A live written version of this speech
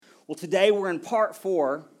Well, today we're in part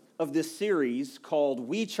 4 of this series called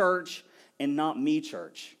We Church and Not Me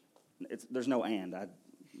Church. There's no and,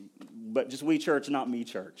 but just We Church, not Me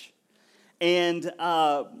Church. And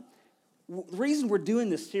the reason we're doing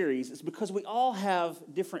this series is because we all have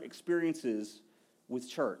different experiences with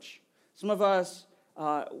church. Some of us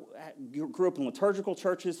grew up in liturgical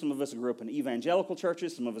churches. Some of us grew up in evangelical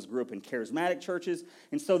churches. Some of us grew up in charismatic churches.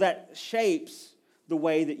 And so that shapes the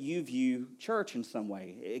way that you view church in some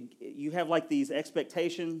way. You have like these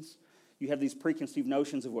expectations. You have these preconceived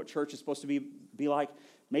notions of what church is supposed to be like.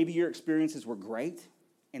 Maybe your experiences were great,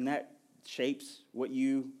 and that shapes what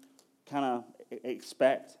you kind of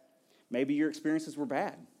expect. Maybe your experiences were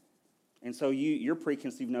bad. And so your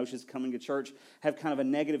preconceived notions coming to church have kind of a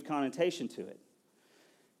negative connotation to it.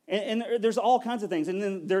 And there's all kinds of things. And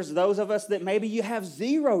then there's those of us that maybe you have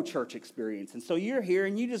zero church experience. And so you're here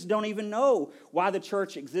and you just don't even know why the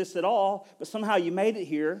church exists at all. But somehow you made it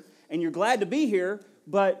here and you're glad to be here,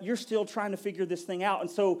 but you're still trying to figure this thing out.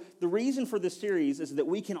 And so the reason for this series is that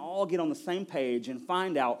we can all get on the same page and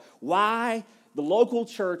find out why the local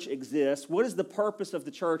church exists. What is the purpose of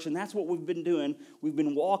the church? And that's what we've been doing. We've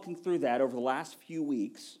been walking through that over the last few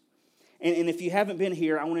weeks. And if you haven't been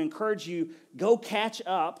here, I want to encourage you, go catch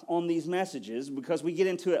up on these messages because we get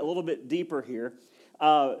into it a little bit deeper here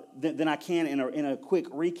than I can in a quick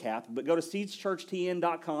recap. But go to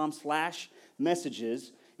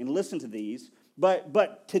seedschurchtn.com/messages and listen to these.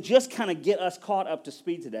 But to just kind of get us caught up to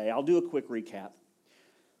speed today, I'll do a quick recap.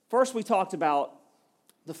 First, we talked about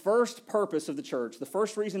the first purpose of the church. The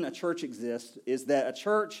first reason a church exists is that a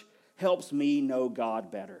church helps me know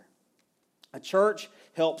God better. A church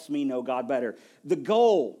helps me know God better. The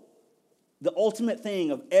goal, the ultimate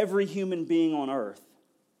thing of every human being on earth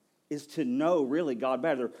is to know really God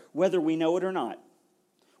better, whether we know it or not.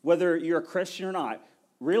 Whether you're a Christian or not,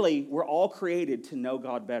 really, we're all created to know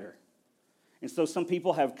God better. And so some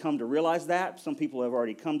people have come to realize that. Some people have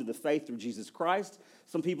already come to the faith through Jesus Christ.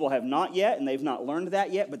 Some people have not yet, and they've not learned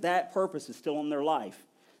that yet, but that purpose is still in their life,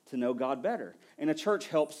 to know God better. And a church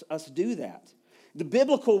helps us do that. The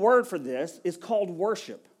biblical word for this is called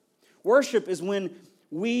worship. Worship is when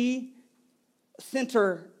we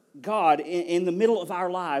center God in the middle of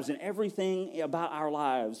our lives, and everything about our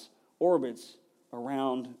lives orbits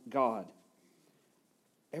around God.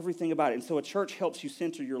 Everything about it. And so a church helps you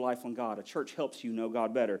center your life on God. A church helps you know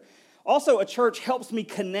God better. Also, a church helps me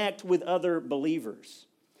connect with other believers.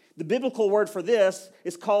 The biblical word for this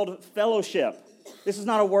is called fellowship. This is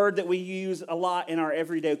not a word that we use a lot in our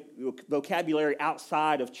everyday vocabulary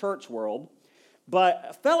outside of church world.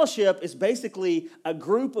 But fellowship is basically a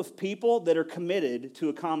group of people that are committed to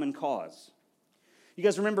a common cause. You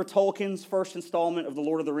guys remember Tolkien's first installment of the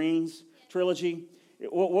Lord of the Rings trilogy?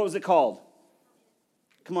 What was it called?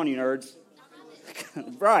 Come on, you nerds.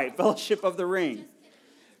 Right, Fellowship of the Ring.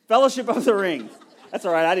 Fellowship of the Ring. That's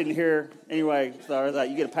all right, I didn't hear. Anyway, sorry,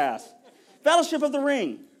 you get a pass. Fellowship of the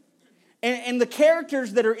Ring. And the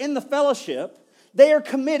characters that are in the fellowship, they are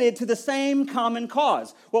committed to the same common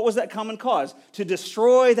cause. What was that common cause? To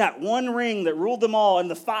destroy that one ring that ruled them all in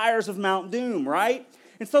the fires of Mount Doom, right?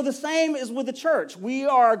 And so the same is with the church. We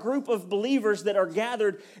are a group of believers that are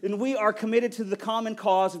gathered, and we are committed to the common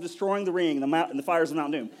cause of destroying the ring in the fires of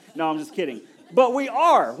Mount Doom. No, I'm just kidding. But we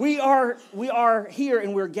are here,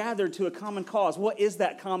 and we're gathered to a common cause. What is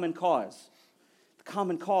that common cause? The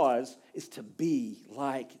common cause is to be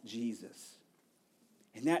like Jesus.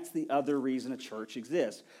 And that's the other reason a church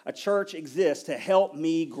exists. A church exists to help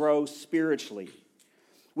me grow spiritually.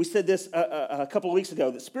 We said this a couple of weeks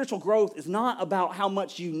ago, that spiritual growth is not about how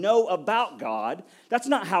much you know about God. That's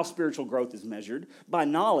not how spiritual growth is measured, by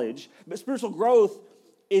knowledge. But spiritual growth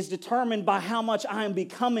is determined by how much I am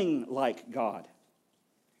becoming like God.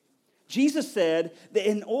 Jesus said that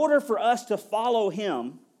in order for us to follow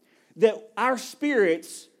him, that our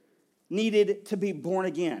spirits needed to be born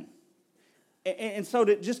again. And so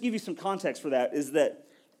to just give you some context for that is that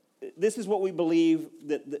this is what we believe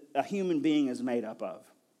that a human being is made up of.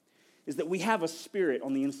 Is that we have a spirit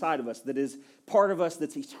on the inside of us that is part of us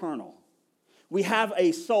that's eternal. We have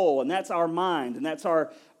a soul, and that's our mind, and that's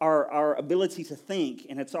our ability to think,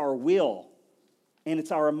 and it's our will, and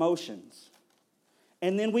it's our emotions.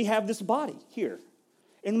 And then we have this body here.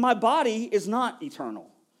 And my body is not eternal,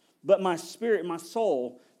 but my spirit and my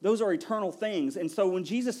soul, those are eternal things. And so when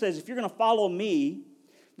Jesus says, if you're going to follow me,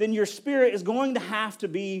 then your spirit is going to have to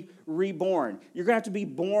be reborn. You're going to have to be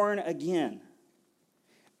born again.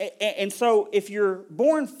 And so if you're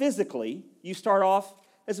born physically, you start off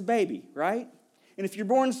as a baby, right? And if you're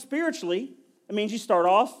born spiritually, it means you start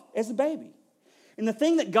off as a baby. And the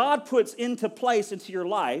thing that God puts into place into your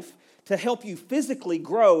life to help you physically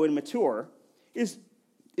grow and mature is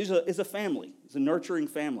a family, is a nurturing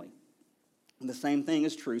family. And the same thing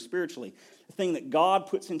is true spiritually. The thing that God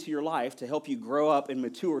puts into your life to help you grow up and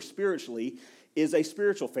mature spiritually is a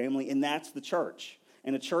spiritual family, and that's the church.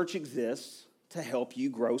 And a church exists to help you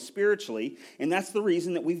grow spiritually. And that's the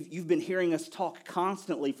reason that you've been hearing us talk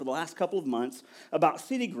constantly for the last couple of months about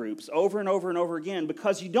city groups over and over and over again,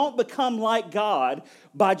 because you don't become like God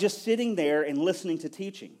by just sitting there and listening to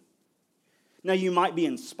teaching. Now, you might be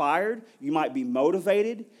inspired, you might be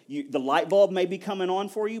motivated, the light bulb may be coming on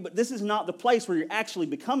for you, but this is not the place where you're actually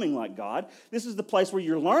becoming like God. This is the place where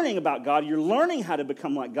you're learning about God, you're learning how to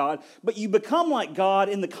become like God, but you become like God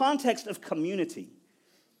in the context of community,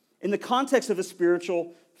 in the context of a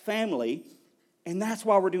spiritual family, and that's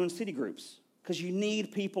why we're doing city groups, because you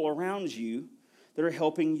need people around you that are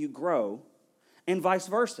helping you grow, and vice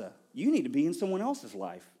versa. You need to be in someone else's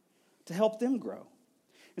life to help them grow.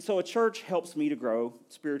 And so a church helps me to grow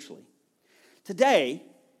spiritually. Today,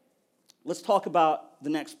 let's talk about the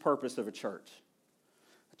next purpose of a church.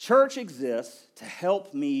 A church exists to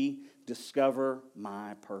help me discover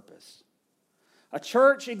my purpose. A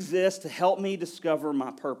church exists to help me discover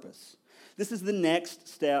my purpose. This is the next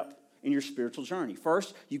step in your spiritual journey.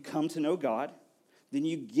 First, you come to know God. Then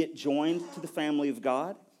you get joined to the family of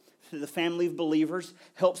God. The family of believers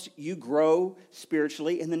helps you grow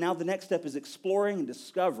spiritually. And then now the next step is exploring and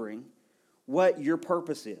discovering what your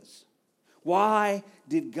purpose is. Why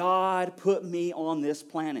did God put me on this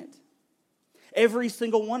planet? Every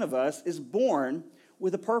single one of us is born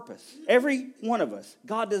with a purpose. Every one of us.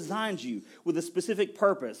 God designed you with a specific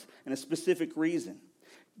purpose and a specific reason.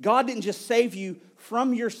 God didn't just save you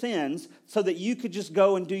from your sins so that you could just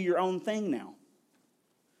go and do your own thing now.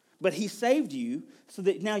 But he saved you so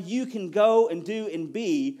that now you can go and do and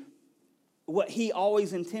be what he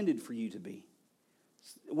always intended for you to be.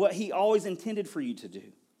 What he always intended for you to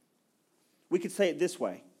do. We could say it this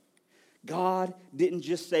way. God didn't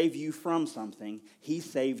just save you from something, he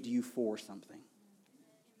saved you for something.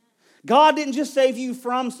 God didn't just save you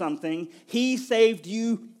from something, he saved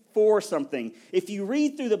you for something. If you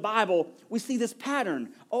read through the Bible, we see this pattern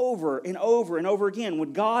over and over and over again.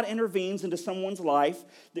 When God intervenes into someone's life,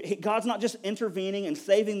 God's not just intervening and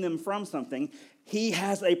saving them from something. He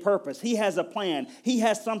has a purpose. He has a plan. He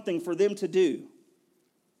has something for them to do.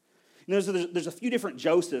 There's a few different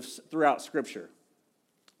Josephs throughout Scripture.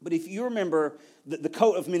 But if you remember the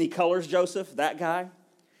coat of many colors Joseph, that guy,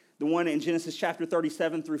 the one in Genesis chapter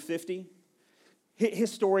 37 through 50,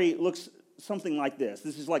 his story looks something like this.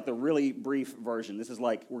 This is like the really brief version. This is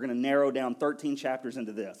like, we're going to narrow down 13 chapters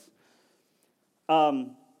into this.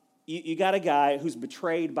 You got a guy who's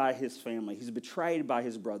betrayed by his family. He's betrayed by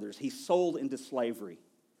his brothers. He's sold into slavery.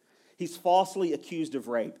 He's falsely accused of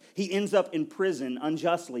rape. He ends up in prison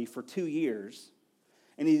unjustly for 2 years.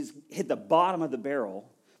 And he's hit the bottom of the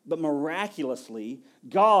barrel. But miraculously,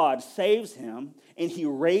 God saves him and he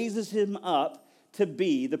raises him up to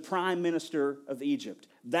be the prime minister of Egypt.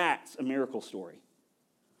 That's a miracle story.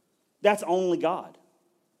 That's only God.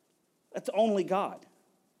 That's only God.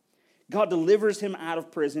 God delivers him out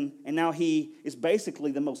of prison, and now he is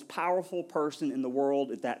basically the most powerful person in the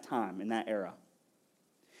world at that time, in that era.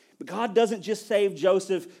 But God doesn't just save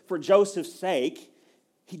Joseph for Joseph's sake.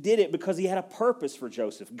 He did it because he had a purpose for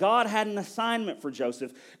Joseph. God had an assignment for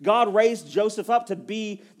Joseph. God raised Joseph up to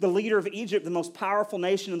be the leader of Egypt, the most powerful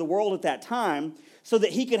nation in the world at that time, so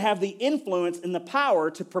that he could have the influence and the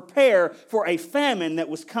power to prepare for a famine that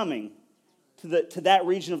was coming to that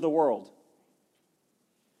region of the world.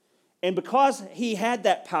 And because he had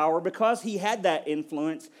that power, because he had that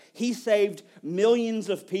influence, he saved millions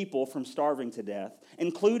of people from starving to death,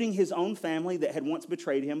 including his own family that had once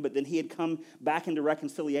betrayed him, but then he had come back into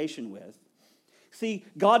reconciliation with. See,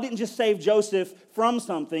 God didn't just save Joseph from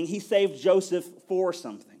something, he saved Joseph for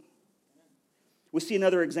something. We see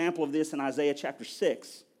another example of this in Isaiah chapter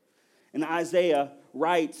 6. And Isaiah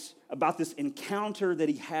writes about this encounter that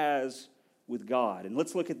he has with God. And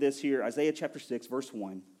let's look at this here, Isaiah chapter 6, verse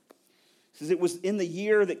 1. It says, "It was in the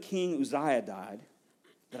year that King Uzziah died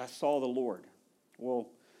that I saw the Lord." Well,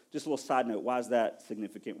 just a little side note, why is that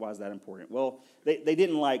significant? Why is that important? Well, they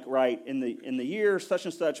didn't write in the year such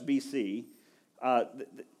and such BC.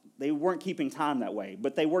 They weren't keeping time that way,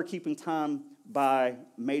 but they were keeping time by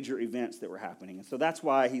major events that were happening. And so that's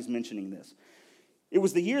why he's mentioning this. "It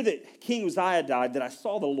was the year that King Uzziah died that I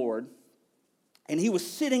saw the Lord, and he was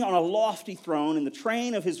sitting on a lofty throne, and the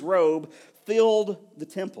train of his robe filled the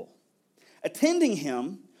temple. Attending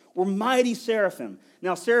him were mighty seraphim."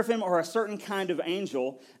 Now, seraphim are a certain kind of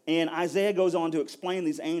angel, and Isaiah goes on to explain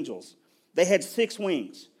these angels. They had 6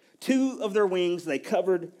 wings. 2 of their wings, they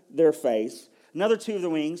covered their face. Another 2 of their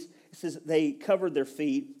wings, it says they covered their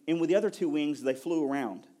feet. And with the other 2 wings, they flew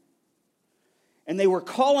around. And they were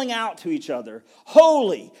calling out to each other,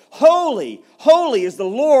 "Holy, holy, holy is the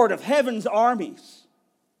Lord of heaven's armies.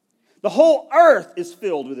 The whole earth is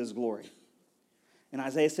filled with his glory." And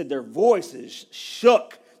Isaiah said their voices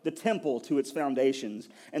shook the temple to its foundations,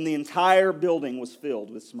 and the entire building was filled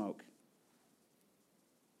with smoke.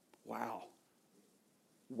 Wow.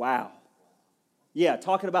 Wow. Yeah,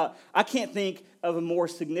 talking about, I can't think of a more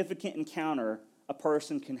significant encounter a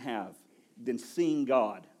person can have than seeing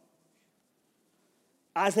God.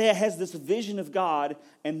 Isaiah has this vision of God,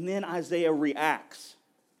 and then Isaiah reacts.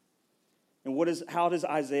 And how does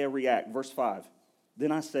Isaiah react? Verse 5.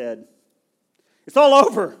 Then I said, "It's all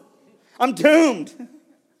over. I'm doomed.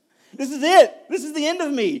 This is it. This is the end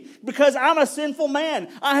of me, because I'm a sinful man.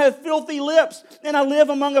 I have filthy lips, and I live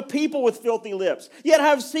among a people with filthy lips. Yet I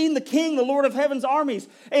have seen the King, the Lord of heaven's armies,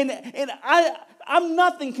 and I'm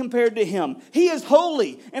nothing compared to him. He is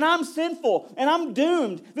holy, and I'm sinful, and I'm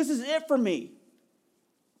doomed. This is it for me."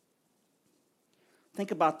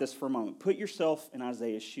 Think about this for a moment. Put yourself in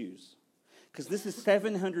Isaiah's shoes, because this is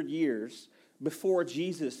 700 years before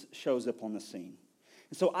Jesus shows up on the scene.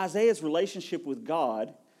 And so Isaiah's relationship with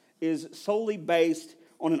God is solely based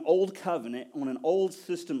on an old covenant, on an old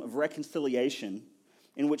system of reconciliation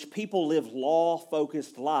in which people live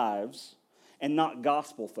law-focused lives and not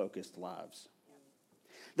gospel-focused lives.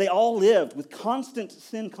 They all lived with constant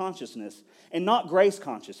sin consciousness and not grace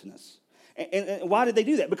consciousness. And why did they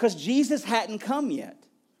do that? Because Jesus hadn't come yet.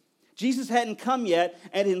 Jesus hadn't come yet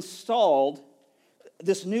and installed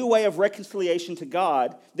this new way of reconciliation to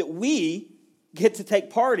God that we get to take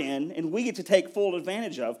part in and we get to take full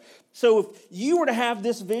advantage of. So if you were to have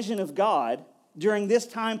this vision of God during this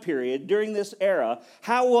time period, during this era,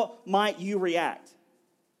 how might you react?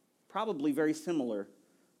 Probably very similar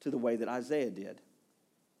to the way that Isaiah did.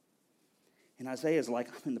 And Isaiah is like,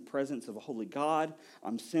 I'm in the presence of a holy God.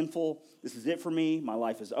 I'm sinful. This is it for me. My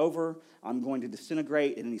life is over. I'm going to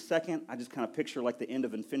disintegrate in any second. I just kind of picture like the end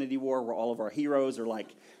of Infinity War where all of our heroes are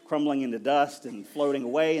like crumbling into dust and floating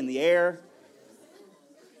away in the air.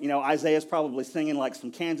 You know, Isaiah's probably singing like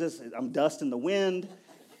some Kansas, "I'm dust in the wind."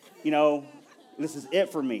 You know, this is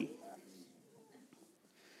it for me.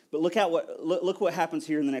 But look what happens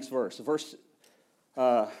here in the next verse. Verse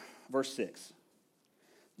 6.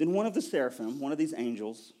 Then one of the seraphim, one of these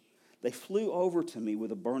angels, they flew over to me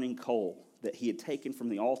with a burning coal that he had taken from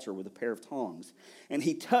the altar with a pair of tongs. And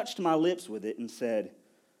he touched my lips with it and said,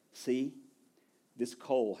 "See, this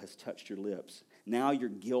coal has touched your lips. Now your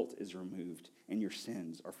guilt is removed and your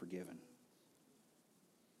sins are forgiven."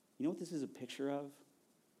 You know what this is a picture of?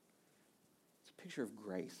 It's a picture of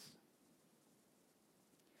grace.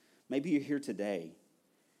 Maybe you're here today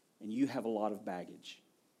and you have a lot of baggage.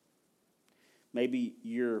 Maybe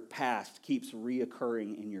your past keeps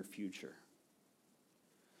reoccurring in your future.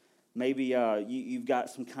 Maybe you've got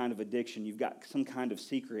some kind of addiction. You've got some kind of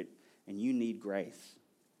secret, and you need grace.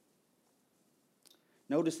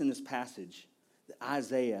 Notice in this passage that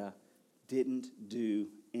Isaiah didn't do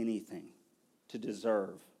anything to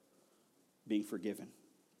deserve being forgiven.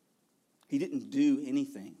 He didn't do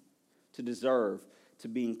anything to deserve to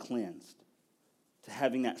being cleansed, to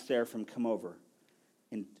having that seraphim come over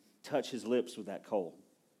and touch his lips with that coal.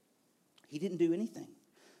 He didn't do anything.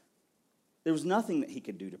 There was nothing that he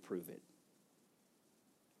could do to prove it.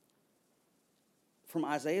 From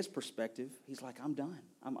Isaiah's perspective, he's like, I'm done.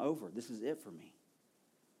 I'm over. This is it for me.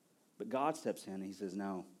 But God steps in and he says,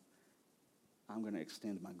 no, I'm going to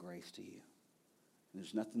extend my grace to you. And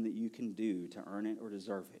there's nothing that you can do to earn it or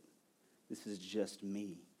deserve it. This is just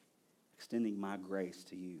me extending my grace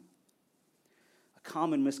to you. A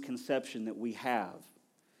common misconception that we have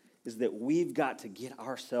is that we've got to get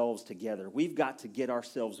ourselves together. We've got to get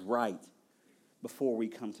ourselves right before we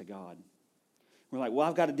come to God. We're like, well,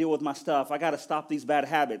 I've got to deal with my stuff. I got to stop these bad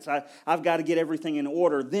habits. I've got to get everything in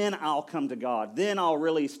order. Then I'll come to God. Then I'll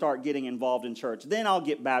really start getting involved in church. Then I'll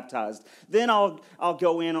get baptized. Then I'll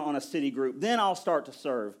go in on a city group. Then I'll start to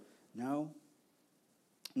serve. No,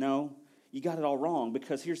 you got it all wrong,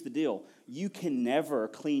 because here's the deal. You can never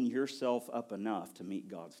clean yourself up enough to meet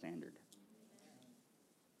God's standard.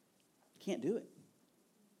 Can't do it.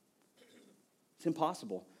 It's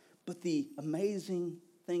impossible. But the amazing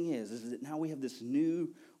thing is that now we have this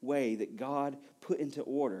new way that God put into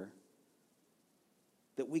order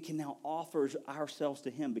that we can now offer ourselves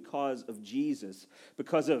to him because of Jesus,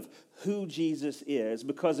 because of who Jesus is,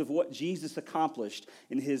 because of what Jesus accomplished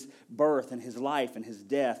in his birth and his life and his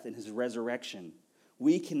death and his resurrection.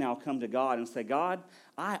 we can now come to God and say, God,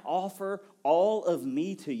 I offer all of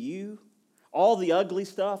me to you. All the ugly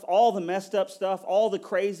stuff, all the messed up stuff, all the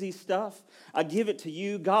crazy stuff, I give it to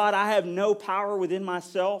you. God, I have no power within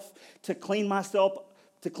myself to clean myself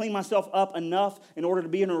up enough in order to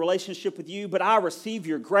be in a relationship with you, but I receive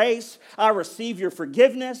your grace, I receive your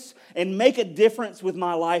forgiveness, and make a difference with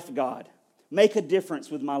my life, God. Make a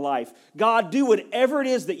difference with my life. God, do whatever it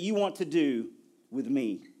is that you want to do with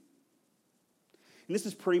me. And this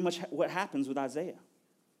is pretty much what happens with Isaiah.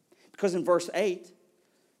 Because in verse 8, it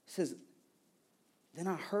says, then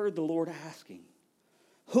I heard the Lord asking,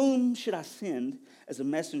 whom should I send as a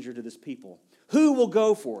messenger to this people? Who will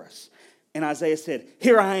go for us? And Isaiah said,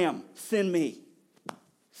 here I am, send me.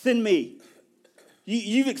 Send me.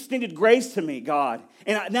 You've extended grace to me, God.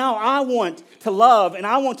 And now I want to love, and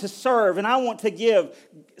I want to serve, and I want to give.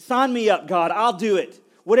 Sign me up, God. I'll do it.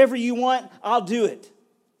 Whatever you want, I'll do it.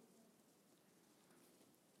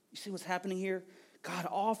 You see what's happening here? God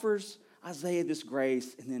offers Isaiah this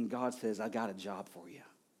grace, and then God says, I got a job for you.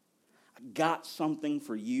 I got something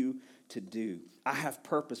for you to do. I have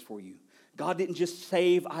purpose for you. God didn't just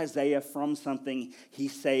save Isaiah from something. He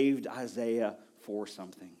saved Isaiah for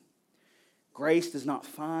something. Grace does not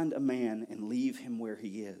find a man and leave him where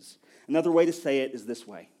he is. Another way to say it is this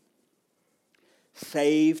way.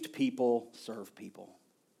 Saved people serve people.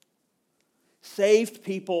 Saved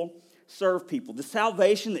people serve people. The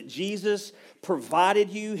salvation that Jesus provided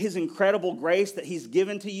you, his incredible grace that he's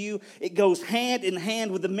given to you, it goes hand in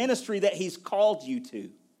hand with the ministry that he's called you to.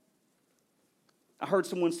 I heard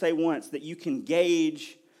someone say once that you can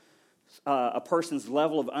gauge a person's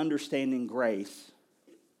level of understanding grace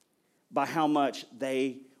by how much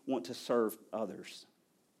they want to serve others.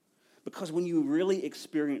 Because when you really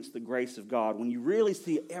experience the grace of God, when you really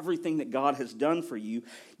see everything that God has done for you,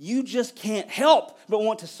 you just can't help but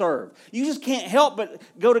want to serve. You just can't help but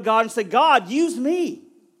go to God and say, God, use me.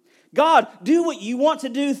 God, do what you want to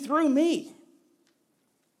do through me.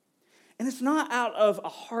 And it's not out of a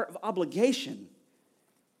heart of obligation.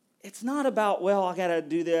 It's not about, well, I got to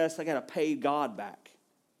do this, I got to pay God back.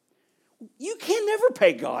 You can never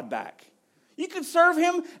pay God back. You could serve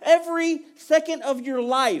him every second of your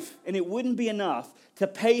life, and it wouldn't be enough to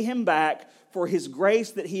pay him back for his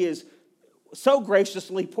grace that he has so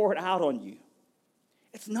graciously poured out on you.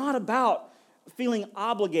 It's not about feeling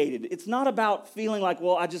obligated. It's not about feeling like,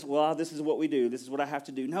 this is what we do. This is what I have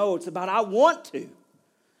to do. No, it's about I want to.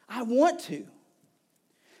 I want to.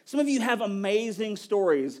 Some of you have amazing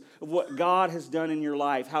stories of what God has done in your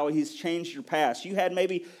life, how he's changed your past. You had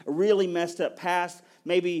maybe a really messed up past.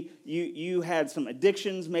 Maybe you had some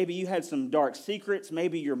addictions. Maybe you had some dark secrets.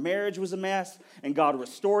 Maybe your marriage was a mess and God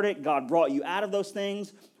restored it. God brought you out of those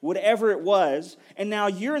things, whatever it was. And now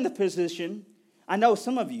you're in the position, I know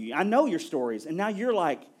some of you, I know your stories. And now you're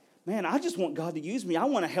like, man, I just want God to use me. I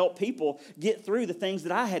want to help people get through the things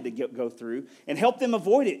that I had to go through and help them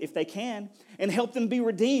avoid it if they can, and help them be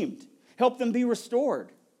redeemed, help them be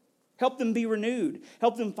restored, help them be renewed,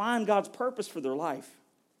 help them find God's purpose for their life.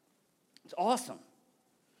 It's awesome.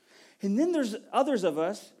 And then there's others of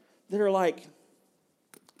us that are like,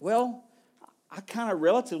 well, I kind of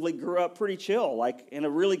relatively grew up pretty chill, like in a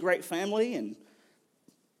really great family, and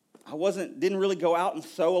I didn't really go out and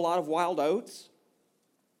sow a lot of wild oats.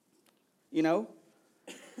 You know,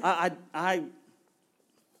 I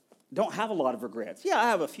don't have a lot of regrets. Yeah, I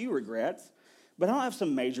have a few regrets, but I don't have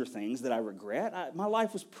some major things that I regret. My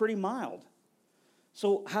life was pretty mild.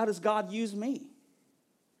 So how does God use me?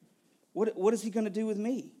 What is he going to do with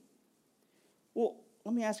me? Well,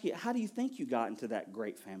 let me ask you, how do you think you got into that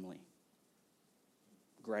great family?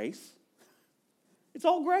 Grace. It's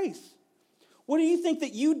all grace. What do you think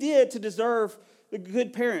that you did to deserve the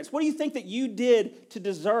good parents? What do you think that you did to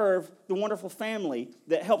deserve the wonderful family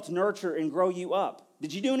that helped nurture and grow you up?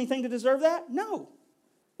 Did you do anything to deserve that? No.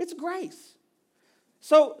 It's grace.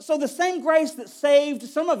 So the same grace that saved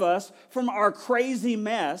some of us from our crazy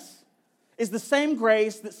mess is the same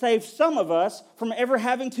grace that saved some of us from ever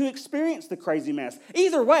having to experience the crazy mess.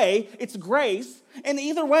 Either way, it's grace. And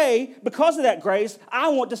either way, because of that grace, I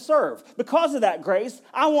want to serve. Because of that grace,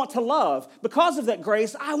 I want to love. Because of that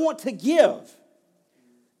grace, I want to give.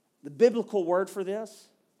 The biblical word for this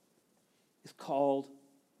is called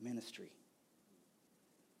ministry.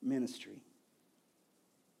 Ministry.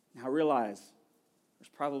 Now I realize there's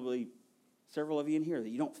probably several of you in here that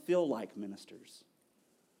you don't feel like ministers.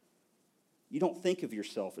 You don't think of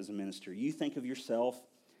yourself as a minister. You think of yourself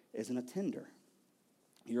as an attender.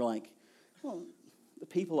 You're like, well, the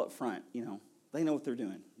people up front, they know what they're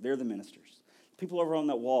doing. They're the ministers. People over on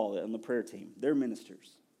that wall on the prayer team, they're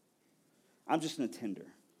ministers. I'm just an attender.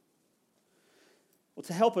 Well,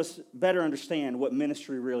 to help us better understand what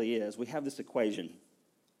ministry really is, we have this equation.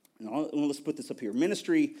 Let's put this up here.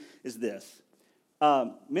 Ministry is this.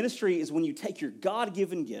 Ministry is when you take your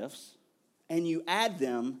God-given gifts and you add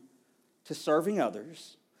them to serving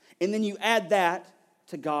others, and then you add that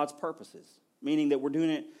to God's purposes, meaning that we're doing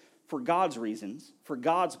it for God's reasons, for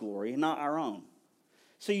God's glory, and not our own.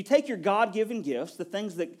 So you take your God-given gifts,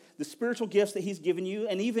 the spiritual gifts that he's given you,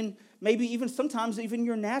 and maybe sometimes even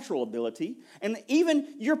your natural ability, and even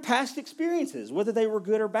your past experiences, whether they were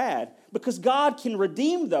good or bad, because God can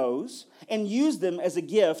redeem those and use them as a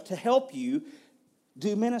gift to help you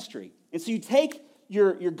do ministry. And so you take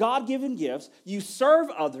your God-given gifts, you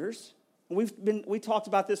serve others. We talked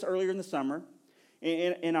about this earlier in the summer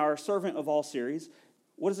in our Servant of All series.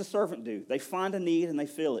 What does a servant do? They find a need and they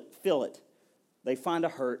fill it. They find a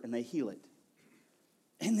hurt and they heal it.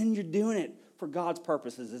 And then you're doing it for God's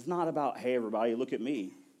purposes. It's not about, hey, everybody, look at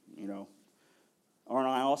me. Aren't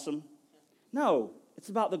I awesome? No, it's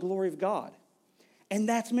about the glory of God. And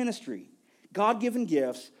that's ministry. God-given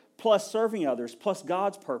gifts plus serving others plus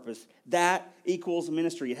God's purpose, that equals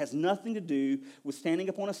ministry. It has nothing to do with standing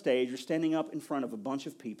up on a stage or standing up in front of a bunch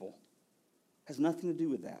of people. It has nothing to do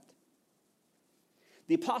with that.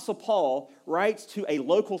 The Apostle Paul writes to a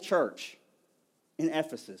local church in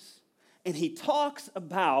Ephesus, and he talks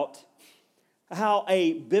about how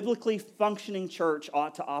a biblically functioning church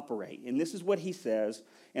ought to operate. And this is what he says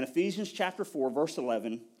in Ephesians chapter 4, verse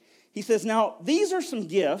 11. He says, now, these are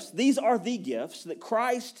the gifts that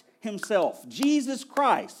Christ himself, Jesus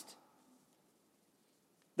Christ,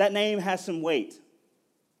 that name has some weight.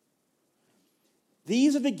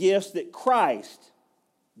 These are the gifts that Christ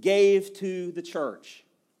gave to the church: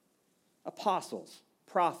 apostles,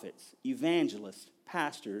 prophets, evangelists,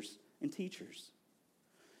 pastors, and teachers.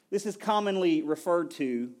 This is commonly referred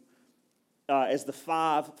to as the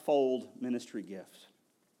fivefold ministry gifts.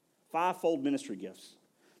 Fivefold ministry gifts: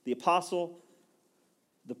 the apostle,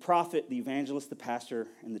 the prophet, the evangelist, the pastor,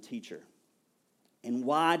 and the teacher. And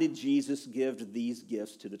why did Jesus give these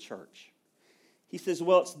gifts to the church? He says,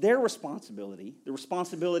 well, it's their responsibility, the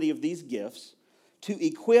responsibility of these gifts, to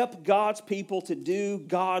equip God's people to do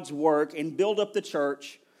God's work and build up the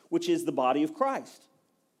church, which is the body of Christ.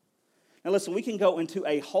 Now listen, we can go into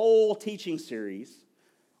a whole teaching series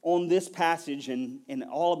on this passage and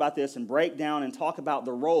all about this and break down and talk about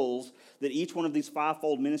the roles that each one of these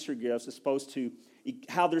fivefold ministry gifts is supposed to,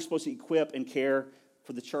 how they're supposed to equip and care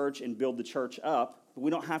for the church and build the church up. But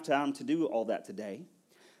we don't have time to do all that today.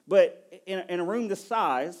 But in a room this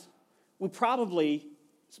size, we probably,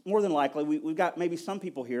 more than likely, we've got maybe some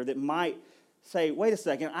people here that might say, wait a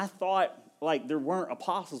second, I thought like there weren't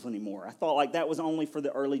apostles anymore. I thought like that was only for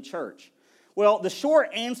the early church. Well, the short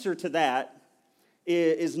answer to that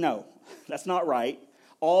is no. That's not right.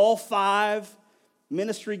 All five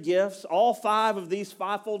ministry gifts, all five of these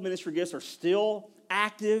fivefold ministry gifts are still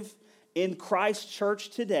active in Christ's church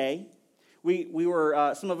today. We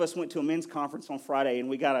were some of us went to a men's conference on Friday, and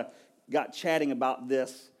we got chatting about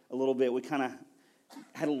this a little bit. We kind of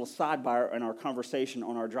had a little sidebar in our conversation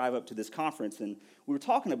on our drive up to this conference, and we were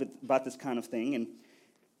talking a bit about this kind of thing.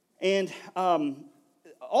 And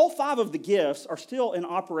all five of the gifts are still in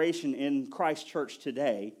operation in Christ's church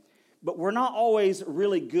today, but we're not always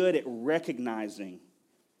really good at recognizing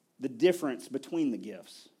the difference between the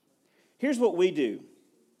gifts. Here's what we do.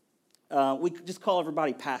 We just call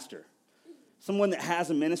everybody pastor. Someone that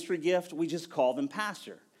has a ministry gift, we just call them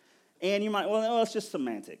pastor. And you might, well, it's just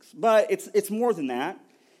semantics. But it's more than that,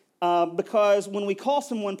 because when we call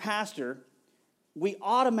someone pastor, we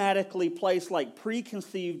automatically place like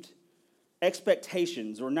preconceived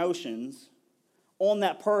expectations or notions on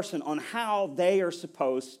that person on how they are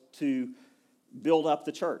supposed to build up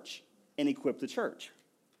the church and equip the church.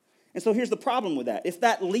 And so here's the problem with that. If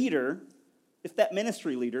that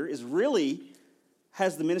ministry leader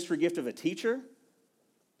has the ministry gift of a teacher,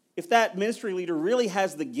 if that ministry leader really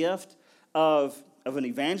has the gift of an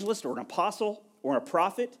evangelist or an apostle or a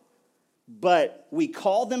prophet, but we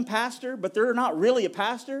call them pastor, but they're not really a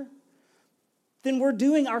pastor, then we're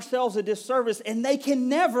doing ourselves a disservice, and they can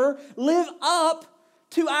never live up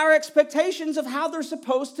to our expectations of how they're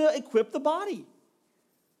supposed to equip the body.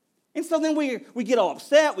 And so then we get all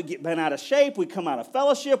upset, we get bent out of shape, we come out of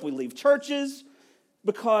fellowship, we leave churches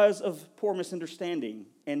because of poor misunderstanding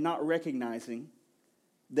and not recognizing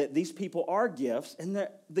that these people are gifts and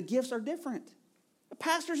that the gifts are different. A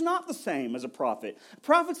pastor's not the same as a prophet. A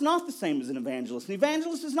prophet's not the same as an evangelist. An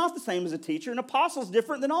evangelist is not the same as a teacher. An apostle's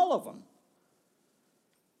different than all of them.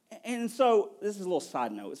 And so this is a little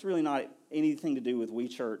side note. It's really not anything to do with We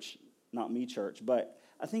Church, Not Me Church, but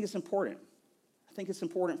I think it's important. I think it's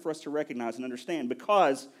important for us to recognize and understand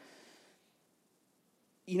because,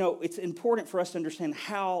 it's important for us to understand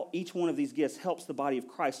how each one of these gifts helps the body of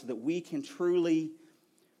Christ so that we can truly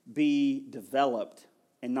be developed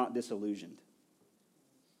and not disillusioned.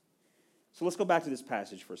 So let's go back to this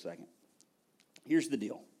passage for a second. Here's the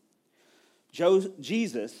deal.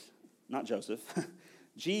 Jesus, not Joseph,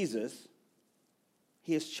 Jesus,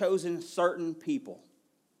 he has chosen certain people.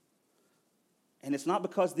 And it's not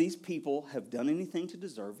because these people have done anything to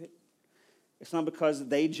deserve it. It's not because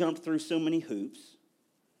they jumped through so many hoops.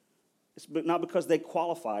 It's not because they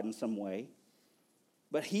qualified in some way.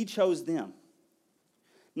 But he chose them.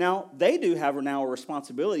 Now, they do have now a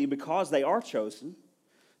responsibility because they are chosen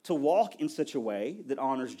to walk in such a way that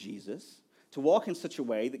honors Jesus, to walk in such a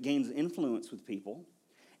way that gains influence with people,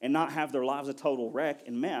 and not have their lives a total wreck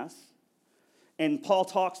and mess. And Paul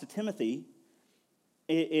talks to Timothy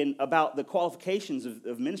about the qualifications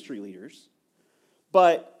of ministry leaders.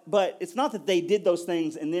 But it's not that they did those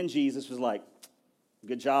things and then Jesus was like,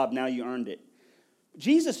 good job, now you earned it.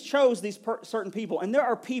 Jesus chose these certain people, and there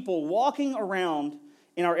are people walking around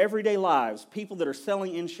in our everyday lives, people that are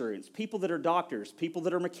selling insurance, people that are doctors, people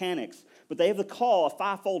that are mechanics, but they have the call, a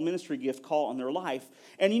fivefold ministry gift call on their life.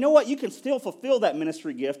 And you know what? You can still fulfill that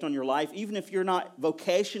ministry gift on your life, even if you're not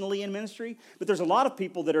vocationally in ministry. But there's a lot of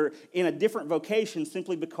people that are in a different vocation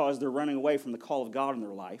simply because they're running away from the call of God in their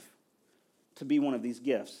life to be one of these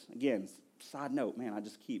gifts. Again, side note, man, I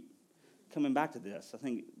just keep coming back to this. I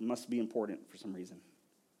think it must be important for some reason.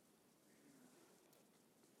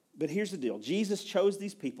 But here's the deal. Jesus chose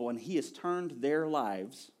these people, and he has turned their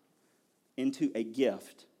lives into a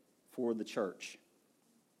gift for the church.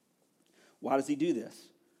 Why does he do this?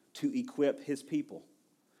 To equip his people.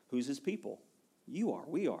 Who's his people? You are.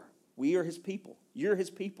 We are. We are his people. You're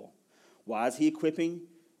his people. Why is he equipping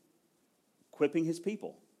his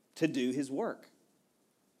people? To do his work.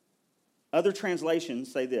 Other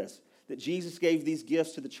translations say this, that Jesus gave these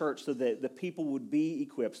gifts to the church so that the people would be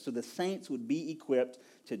equipped, so the saints would be equipped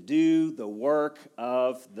to do the work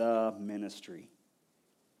of the ministry.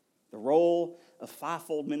 The role of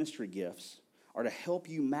fivefold ministry gifts are to help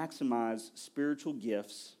you maximize spiritual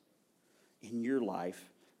gifts in your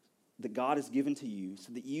life that God has given to you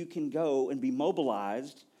so that you can go and be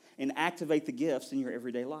mobilized and activate the gifts in your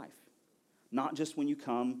everyday life, not just when you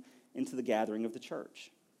come into the gathering of the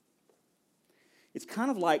church. It's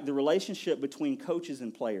kind of like the relationship between coaches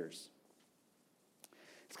and players.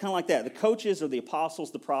 It's kind of like that. The coaches are the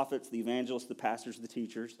apostles, the prophets, the evangelists, the pastors, the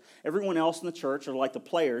teachers. Everyone else in the church are like the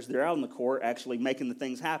players. They're out on the court actually making the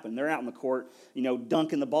things happen. They're out in the court,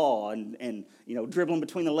 dunking the ball and dribbling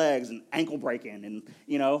between the legs and ankle breaking. And,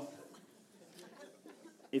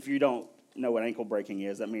 if you don't know what ankle breaking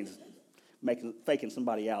is, that means faking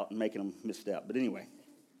somebody out and making them misstep. But anyway.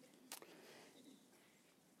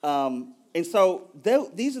 And so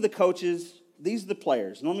these are the coaches, these are the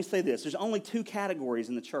players. And let me say this, there's only two categories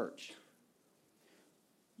in the church.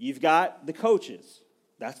 You've got the coaches,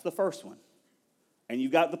 that's the first one. And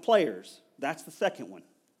you've got the players, that's the second one.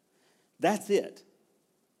 That's it.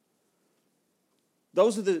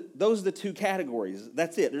 Those are the two categories.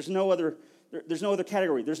 That's it. There's no other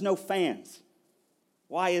category. There's no fans.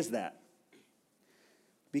 Why is that?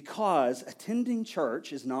 Because attending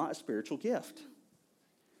church is not a spiritual gift.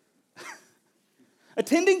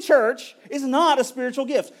 Attending church is not a spiritual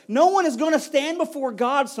gift. No one is going to stand before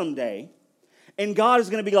God someday, and God is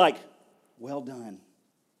going to be like, well done,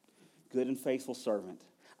 good and faithful servant.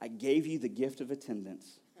 I gave you the gift of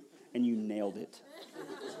attendance, and you nailed it.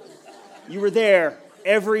 You were there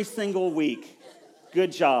every single week.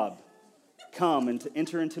 Good job. Come and to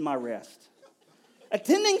enter into my rest.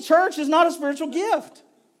 Attending church is not a spiritual gift.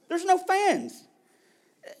 There's no fans.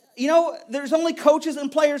 There's only coaches and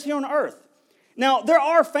players here on earth. Now, there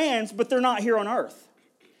are fans, but they're not here on earth.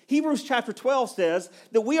 Hebrews chapter 12 says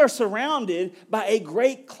that we are surrounded by a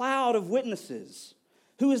great cloud of witnesses.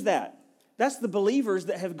 Who is that? That's the believers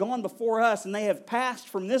that have gone before us, and they have passed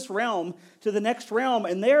from this realm to the next realm,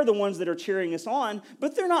 and they're the ones that are cheering us on,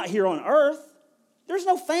 but they're not here on earth. There's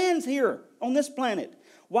no fans here on this planet.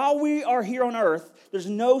 While we are here on earth, there's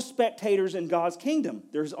no spectators in God's kingdom.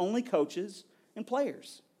 There's only coaches and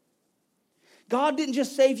players. God didn't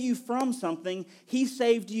just save you from something, he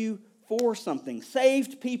saved you for something.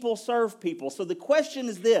 Saved people serve people. So the question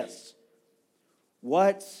is this: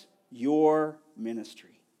 what's your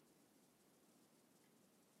ministry?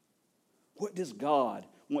 What does God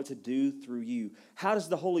want to do through you? How does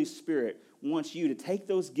the Holy Spirit want you to take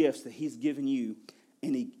those gifts that he's given you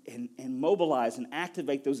and mobilize and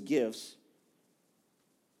activate those gifts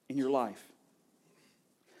in your life?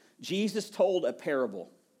 Jesus told a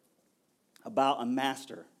parable about a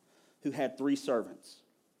master who had 3 servants.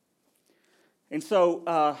 And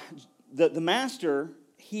so the master,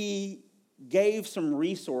 he gave some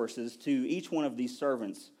resources to each one of these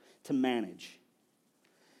servants to manage.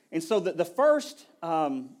 And so the first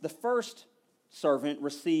servant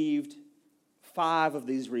received 5 of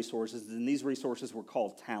these resources, and these resources were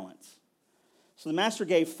called talents. So the master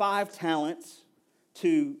gave 5 talents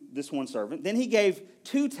to this one servant. Then he gave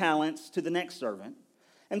 2 talents to the next servant.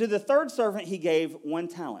 And to the third servant, he gave 1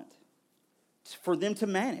 talent for them to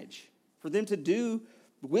manage, for them to do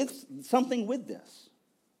something with this.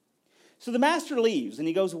 So the master leaves and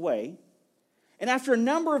he goes away. And after a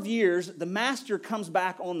number of years, the master comes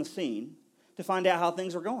back on the scene to find out how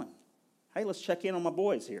things are going. Hey, let's check in on my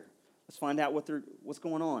boys here. Let's find out what's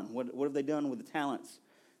going on. What have they done with the talents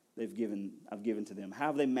I've given to them? How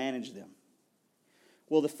have they managed them?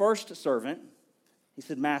 Well, the first servant, he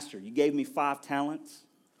said, Master, you gave me 5 talents,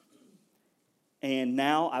 and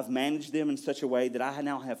now I've managed them in such a way that I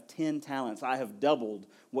now have 10 talents. I have doubled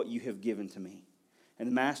what you have given to me. And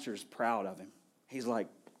the master is proud of him. He's like,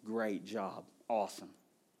 great job, awesome.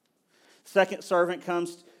 Second servant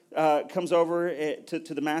comes over to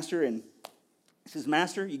the master and he says,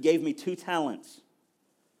 Master, you gave me 2 talents.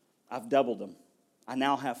 I've doubled them. I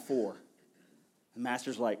now have 4. The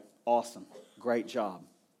master's like, awesome, great job,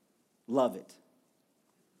 love it.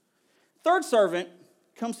 Third servant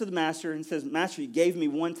comes to the master and says, Master, you gave me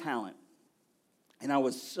 1 talent. And I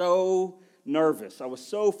was so nervous. I was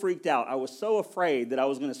so freaked out. I was so afraid that I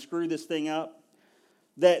was going to screw this thing up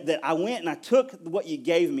that I went and I took what you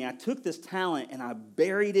gave me. I took this talent and I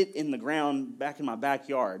buried it in the ground back in my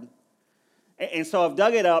backyard. And so I've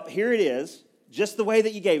dug it up. Here it is, just the way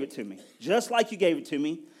that you gave it to me, just like you gave it to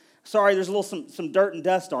me. Sorry, there's a little some dirt and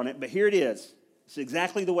dust on it, but here it is. It's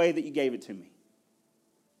exactly the way that you gave it to me.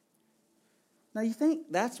 Now, you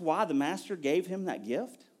think that's why the master gave him that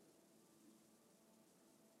gift?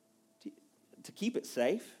 To keep it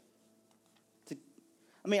safe?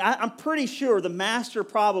 I'm pretty sure the master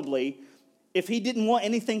probably, if he didn't want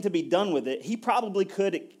anything to be done with it, he probably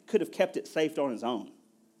could have kept it safe on his own.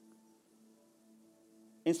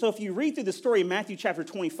 And so if you read through the story in Matthew chapter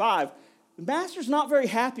 25, the master's not very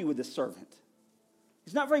happy with this servant.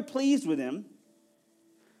 He's not very pleased with him.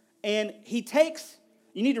 And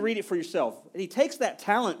you need to read it for yourself. He takes that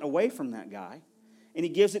talent away from that guy, and he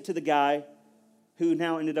gives it to the guy who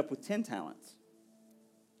now ended up with 10 talents.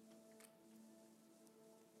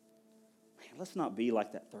 Man, let's not be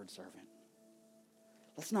like that third servant.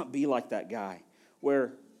 Let's not be like that guy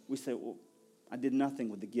where we say, well, I did nothing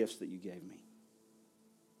with the gifts that you gave me.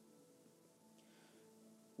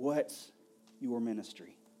 What's your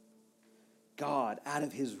ministry? God, out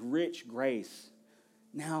of his rich grace,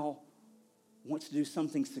 now wants to do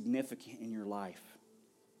something significant in your life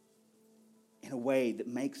in a way that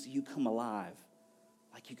makes you come alive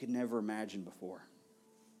like you could never imagine before.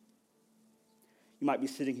 You might be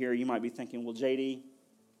sitting here, you might be thinking, well, JD,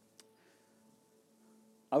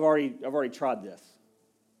 I've already tried this.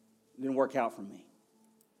 It didn't work out for me.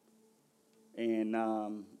 And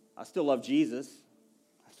I still love Jesus.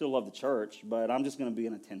 I still love the church, but I'm just going to be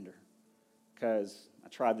an attender because I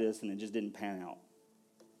tried this and it just didn't pan out.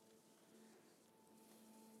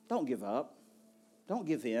 Don't give up. Don't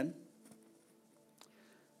give in.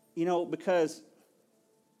 Because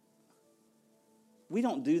we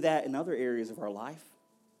don't do that in other areas of our life.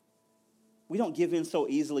 We don't give in so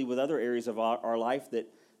easily with other areas of our life that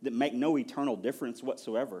make no eternal difference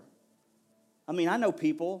whatsoever. I know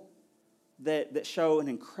people that show an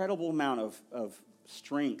incredible amount of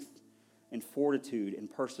strength and fortitude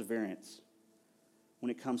and perseverance when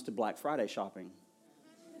it comes to Black Friday shopping.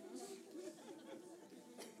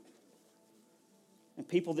 And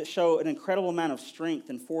people that show an incredible amount of strength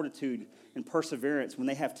and fortitude and perseverance when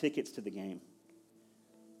they have tickets to the game.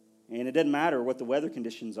 And it doesn't matter what the weather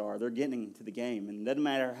conditions are, they're getting to the game. And it doesn't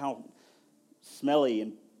matter how smelly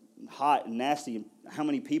and hot and nasty and how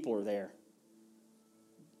many people are there.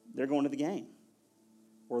 They're going to the game.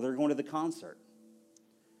 Or they're going to the concert.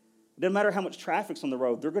 It doesn't matter how much traffic's on the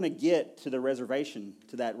road, they're going to get to the reservation,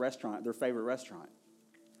 to that restaurant, their favorite restaurant.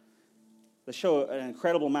 They show an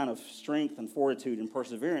incredible amount of strength and fortitude and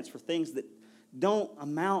perseverance for things that don't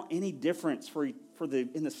amount any difference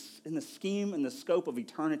in the scheme and the scope of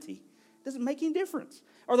eternity. It doesn't make any difference.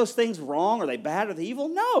 Are those things wrong? Are they bad? Are they evil?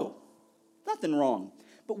 No, nothing wrong.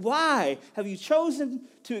 But why have you chosen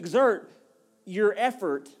to exert your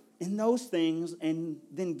effort in those things and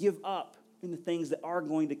then give up in the things that are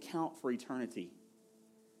going to count for eternity?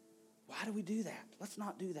 Why do we do that? Let's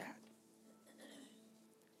not do that.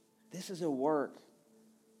 This is a work.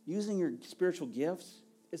 Using your spiritual gifts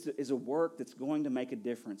is a work that's going to make a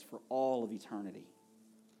difference for all of eternity.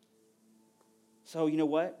 So you know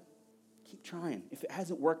what? Keep trying. If it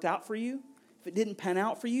hasn't worked out for you, if it didn't pan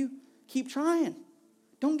out for you, keep trying.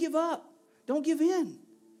 Don't give up. Don't give in.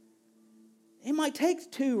 It might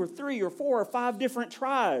take 2 or 3 or 4 or 5 different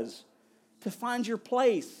tries to find your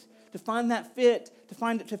place, to find that fit,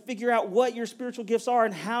 to figure out what your spiritual gifts are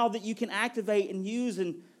and how that you can activate and use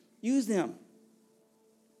them.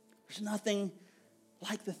 There's nothing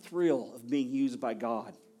like the thrill of being used by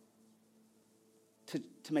God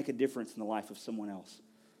to make a difference in the life of someone else.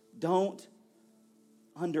 Don't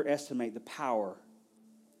underestimate the power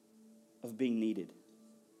of being needed.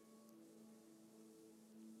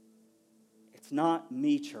 It's not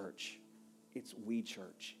me, church. It's we,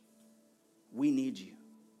 church. We need you.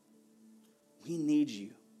 We need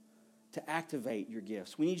you to activate your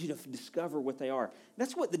gifts. We need you to discover what they are.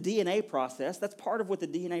 That's what the DNA process, that's part of what the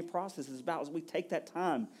DNA process is about, is we take that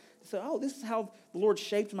time to say, oh, this is how the Lord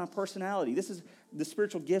shaped my personality. This is the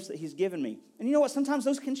spiritual gifts that he's given me. And you know what? Sometimes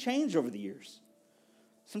those can change over the years.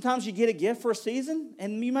 Sometimes you get a gift for a season,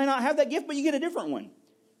 and you may not have that gift, but you get a different one.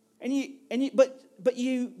 But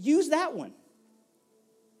you use that one.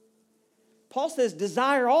 Paul says,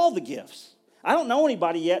 desire all the gifts. I don't know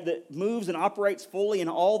anybody yet that moves and operates fully in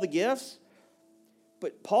all the gifts,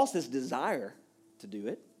 but Paul says desire to do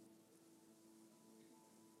it.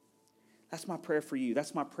 That's my prayer for you.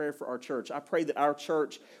 That's my prayer for our church. I pray that our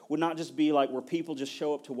church would not just be like where people just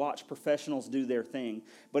show up to watch professionals do their thing,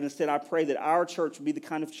 but instead I pray that our church would be the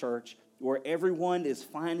kind of church where everyone is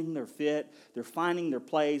finding their fit, they're finding their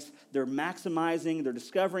place, they're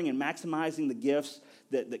discovering and maximizing the gifts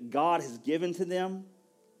that God has given to them.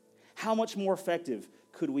 How much more effective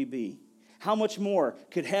could we be? How much more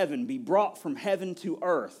could heaven be brought from heaven to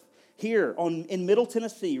earth here in Middle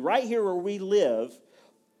Tennessee, right here where we live,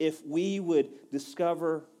 if we would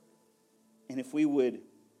discover and if we would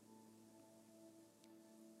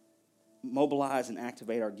mobilize and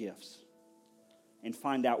activate our gifts and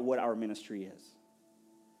find out what our ministry is.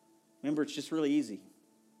 Remember, it's just really easy.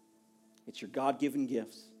 It's your God-given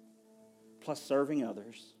gifts plus serving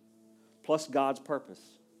others plus God's purpose.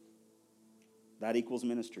 That equals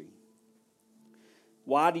ministry.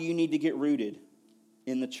 Why do you need to get rooted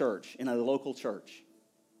in the church, in a local church?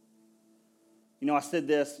 You know, I said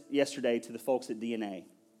this yesterday to the folks at DNA.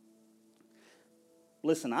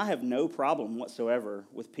 Listen, I have no problem whatsoever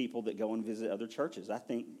with people that go and visit other churches. I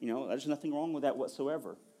think, there's nothing wrong with that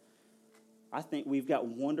whatsoever. I think we've got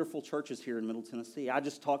wonderful churches here in Middle Tennessee. I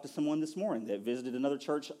just talked to someone this morning that visited another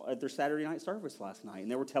church at their Saturday night service last night,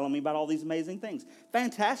 and they were telling me about all these amazing things.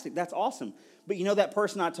 Fantastic. That's awesome. But you know that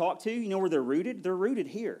person I talked to, you know where they're rooted? They're rooted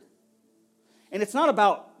here. And it's not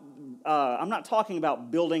about, I'm not talking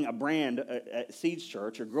about building a brand at Seeds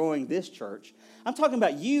Church or growing this church. I'm talking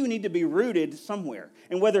about you need to be rooted somewhere.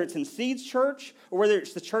 And whether it's in Seeds Church or whether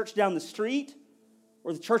it's the church down the street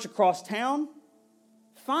or the church across town,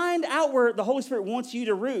 find out where the Holy Spirit wants you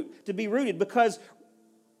to be rooted, because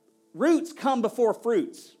roots come before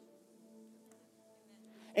fruits.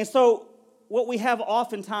 And so what we have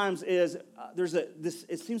oftentimes is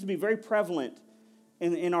it seems to be very prevalent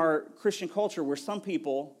in our Christian culture where some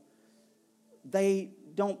people, they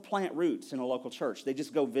don't plant roots in a local church. They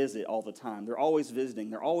just go visit all the time. They're always visiting.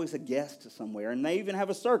 They're always a guest somewhere. And they even have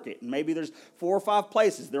a circuit. And maybe there's 4 or 5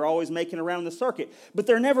 places they're always making around the circuit. But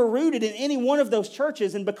they're never rooted in any one of those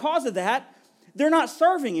churches. And because of that, they're not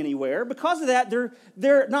serving anywhere. Because of that,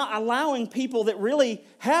 they're not allowing people that really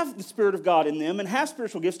have the Spirit of God in them and have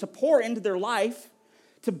spiritual gifts to pour into their life,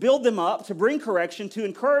 to build them up, to bring correction, to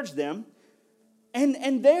encourage them.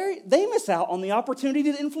 And they miss out on the opportunity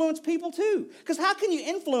to influence people too. Because how can you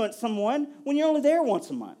influence someone when you're only there once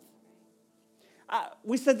a month?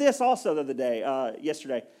 We said this also the other day,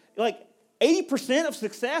 yesterday. Like 80% of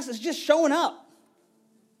success is just showing up.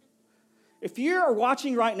 If you're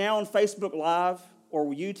watching right now on Facebook Live or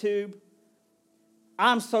YouTube,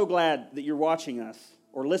 I'm so glad that you're watching us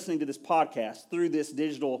or listening to this podcast through this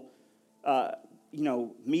digital,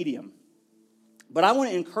 medium. But I want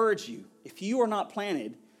to encourage you, if you are not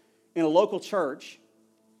planted in a local church,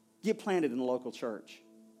 get planted in a local church.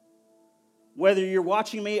 Whether you're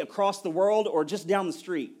watching me across the world or just down the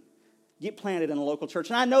street, get planted in a local church.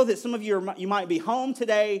 And I know that some of you might be home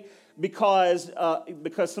today because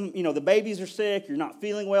some the babies are sick, you're not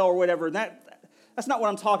feeling well or whatever. That's not what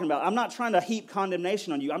I'm talking about. I'm not trying to heap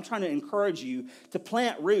condemnation on you. I'm trying to encourage you to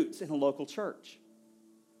plant roots in a local church.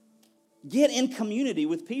 Get in community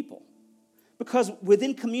with people. Because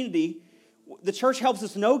within community, the church helps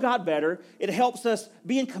us know God better. It helps us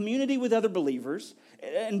be in community with other believers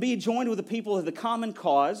and be joined with the people of the common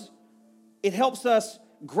cause. It helps us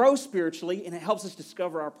grow spiritually, and it helps us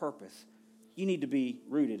discover our purpose. You need to be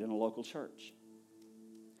rooted in a local church.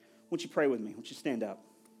 Won't you pray with me? Won't you stand up?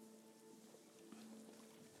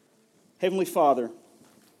 Heavenly Father,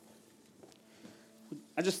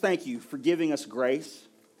 I just thank you for giving us grace.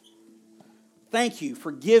 Thank you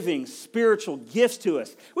for giving spiritual gifts to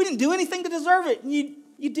us. We didn't do anything to deserve it, and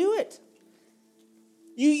you do it.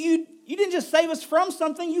 You didn't just save us from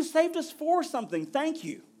something, you saved us for something. Thank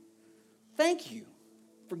you. Thank you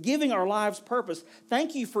for giving our lives purpose.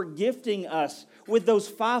 Thank you for gifting us with those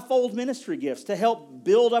fivefold ministry gifts to help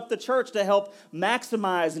build up the church, to help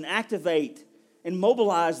maximize and activate and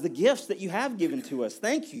mobilize the gifts that you have given to us.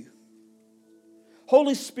 Thank you.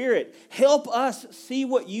 Holy Spirit, help us see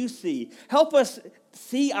what you see. Help us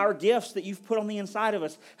see our gifts that you've put on the inside of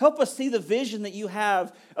us. Help us see the vision that you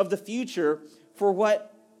have of the future for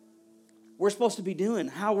what we're supposed to be doing,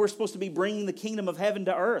 how we're supposed to be bringing the kingdom of heaven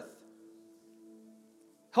to earth.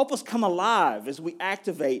 Help us come alive as we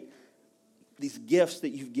activate these gifts that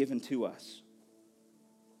you've given to us.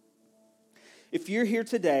 If you're here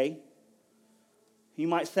today, you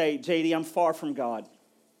might say, JD, I'm far from God.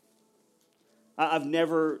 There's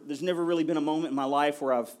never really been a moment in my life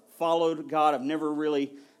where I've followed God. I'm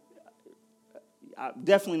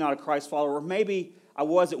definitely not a Christ follower. Or maybe I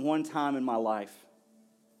was at one time in my life,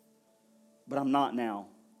 but I'm not now.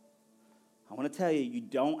 I want to tell you, you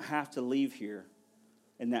don't have to leave here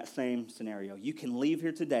in that same scenario. You can leave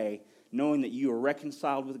here today knowing that you are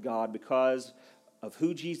reconciled with God because of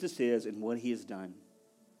who Jesus is and what he has done.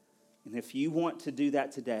 And if you want to do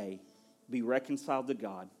that today, be reconciled to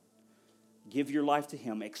God, give your life to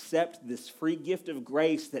him, accept this free gift of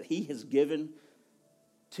grace that he has given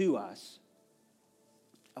to us,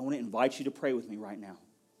 I want to invite you to pray with me right now.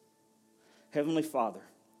 Heavenly Father,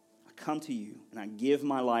 I come to you and I give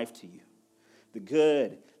my life to you. The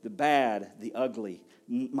good, the bad, the ugly,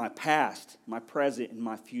 my past, my present, and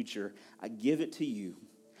my future, I give it to you.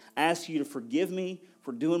 I ask you to forgive me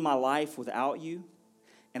for doing my life without you,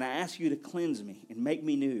 and I ask you to cleanse me and make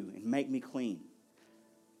me new and make me clean.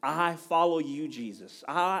 I follow you, Jesus.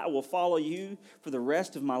 I will follow you for the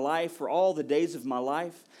rest of my life, for all the days of my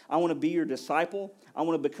life. I want to be your disciple. I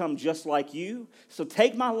want to become just like you. So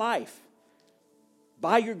take my life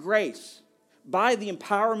by your grace, by the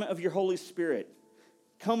empowerment of your Holy Spirit.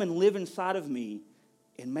 Come and live inside of me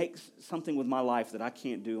and make something with my life that I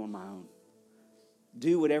can't do on my own.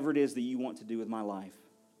 Do whatever it is that you want to do with my life.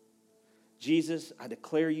 Jesus, I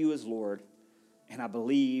declare you as Lord, and I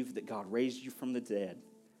believe that God raised you from the dead.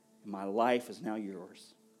 My life is now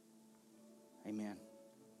yours. Amen.